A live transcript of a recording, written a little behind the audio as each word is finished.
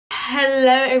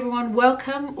Hello everyone,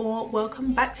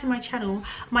 welcome back to my channel.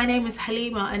 My name is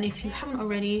Halima, and if you haven't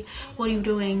already, what are you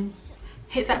doing?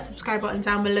 Hit that subscribe button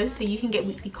down below so you can get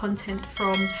weekly content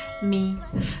from me.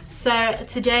 So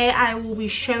today I will be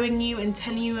showing you and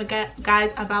telling you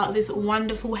guys about this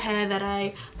wonderful hair that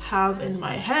I have in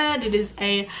my head. It is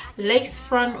a lace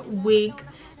front wig.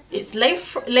 It's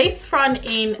lace front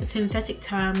in synthetic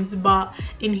terms, but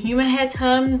in human hair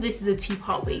terms, this is a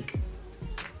teapot wig.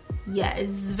 Yeah,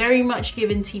 it's very much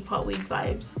giving teapot wig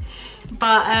vibes.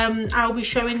 But I'll be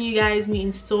showing you guys me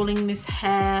installing this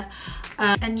hair,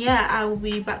 and yeah, I will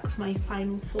be back with my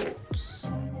final thoughts.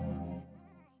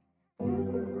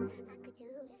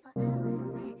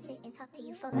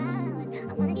 I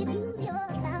wanna give you your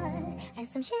flowers and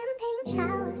some champagne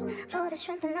showers. Oh, the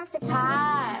shrimp and lobster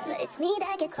pies. But it's me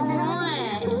that gets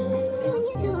flowers. When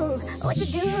you do what you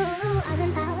do, I'm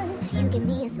empowered. You give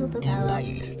me a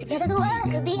superpower. Together the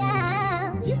world could be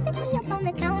ours. You stick me up on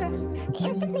the counter.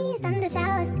 Instantly it's thunder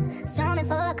showers. Storming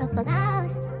for a couple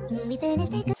hours. When we finish,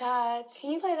 take a touch.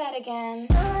 Can you play that again?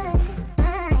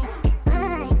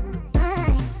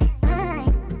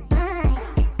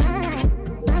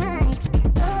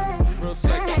 Real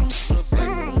sexy, real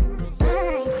sexy, real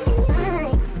sexy.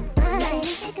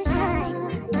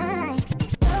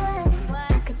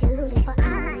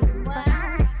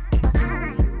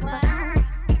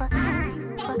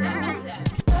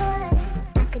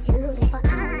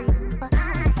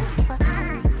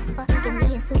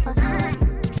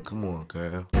 Come on,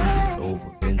 girl. Bend it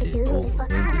over, bend it over,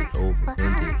 bend it over,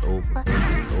 bend it over,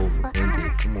 bend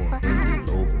it. Come on, bend it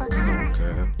over. Come on, girl.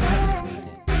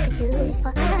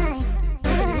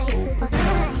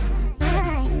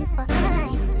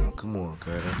 Come on,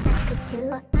 girl.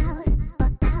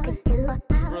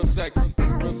 Real sexy,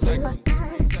 real sexy,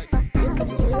 real sexy.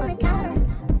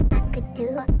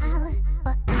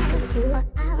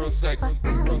 Real sexy,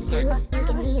 real sexy.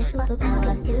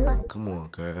 Come on,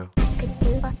 girl.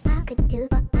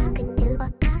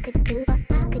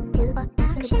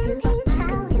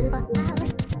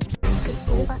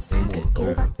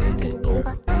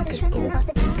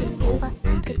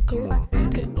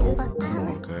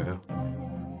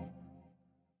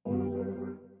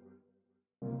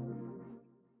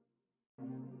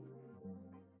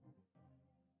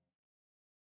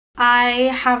 I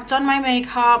have done my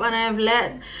makeup and I have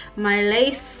let my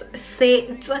lace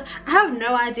sit. I have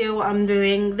no idea what I'm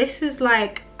doing. This is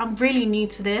like, I'm really new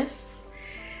to this,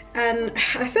 and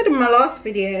I said in my last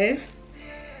video,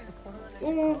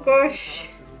 oh gosh,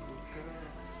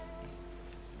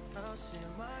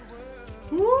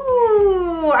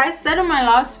 ooh, I said in my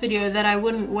last video that I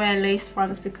wouldn't wear lace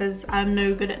fronts because I'm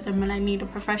no good at them and I need a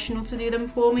professional to do them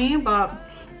for me, but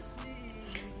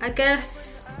I guess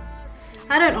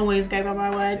I don't always go by my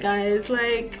word, guys.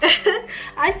 Like,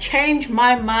 I change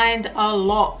my mind a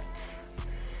lot.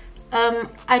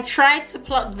 I tried to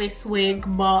pluck this wig,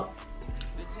 but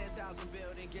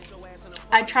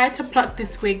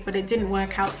it didn't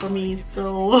work out for me,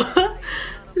 so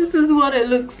this is what it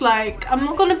looks like. I'm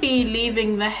not gonna be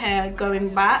leaving the hair going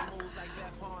back,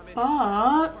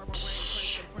 but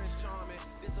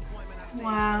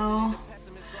wow,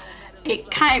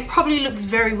 it probably looks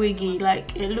very wiggy,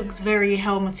 like it looks very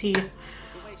helmety.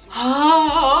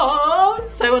 Oh, I'm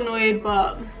so annoyed,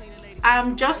 but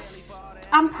I'm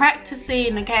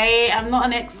practicing, okay? I'm not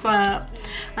an expert.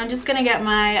 I'm just gonna get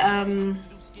my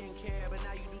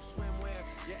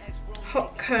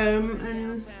hot comb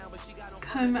and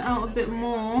comb it out a bit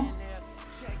more.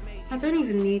 I don't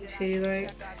even need to,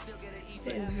 like,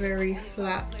 it is very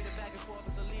flat.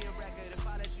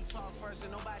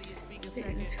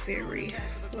 It's very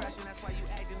flat.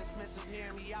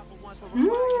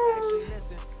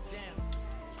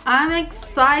 I'm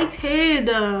excited.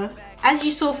 As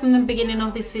you saw from the beginning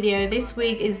of this video, this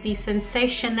wig is the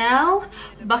Sensationnel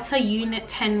Butta Unit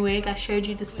 10 wig. I showed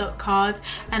you the stock cards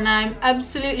and I'm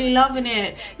absolutely loving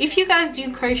it. If you guys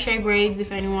do crochet braids,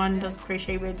 if anyone does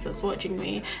crochet braids that's watching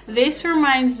me, this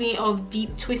reminds me of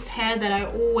deep twist hair that I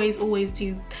always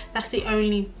do. That's the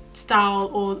only style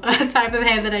or type of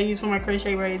hair that I use for my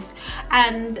crochet braids,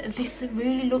 and this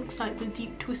really looks like the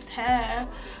deep twist hair,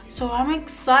 so I'm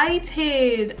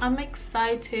excited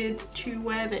to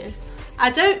wear this.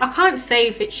 I can't say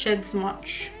if it sheds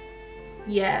much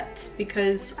yet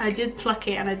because I did pluck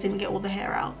it and I didn't get all the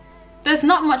hair out. There's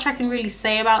not much I can really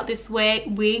say about this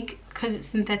wig because it's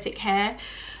synthetic hair.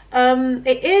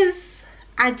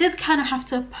 I did kind of have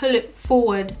to pull it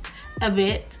forward a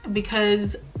bit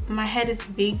because my head is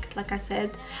big, like I said,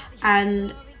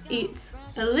 and it's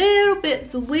a little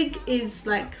bit, the wig is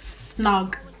like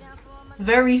snug,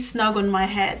 very snug on my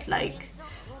head. Like,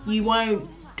 you won't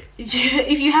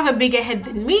if you have a bigger head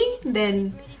than me,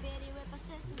 then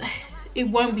it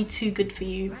won't be too good for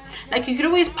you. Like, you could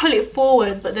always pull it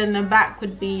forward, but then the back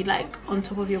would be like on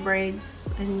top of your braids,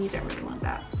 and you don't really want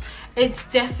that. It's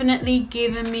definitely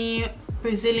given me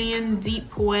Brazilian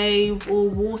deep wave or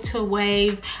water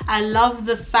wave. I love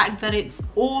the fact that it's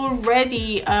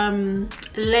already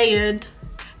layered,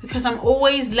 because I'm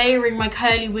always layering my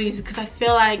curly wigs because I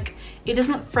feel like it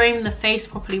doesn't frame the face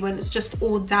properly when it's just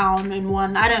all down in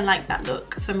one. I don't like that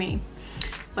look for me.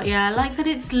 But yeah, I like that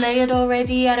it's layered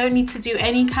already. I don't need to do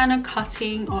any kind of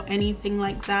cutting or anything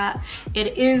like that.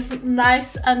 It is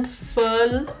nice and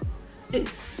full.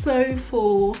 It's so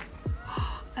full.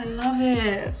 I love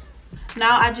it.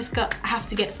 Now I have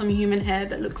to get some human hair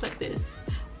that looks like this.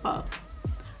 But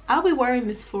I'll be wearing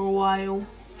this for a while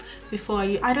before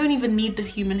I don't even need the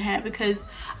human hair, because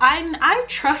I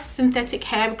trust synthetic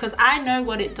hair because I know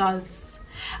what it does.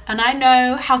 And I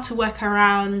know how to work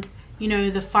around, you know,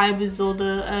 the fibers or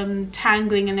the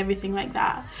tangling and everything like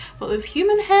that. But with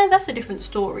human hair, that's a different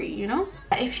story, you know.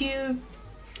 If you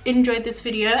enjoyed this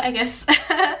video, I guess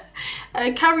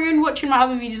carry on watching my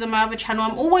other videos on my other channel.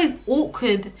 I'm always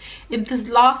awkward in this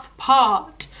last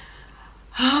part.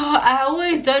 I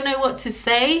always don't know what to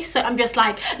say, so I'm just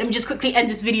like, let me just quickly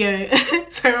end this video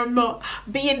so I'm not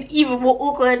being even more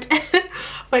awkward.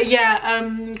 But yeah,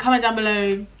 comment down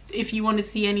below if you want to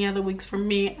see any other wigs from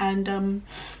me, and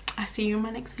I'll see you in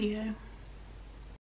my next video.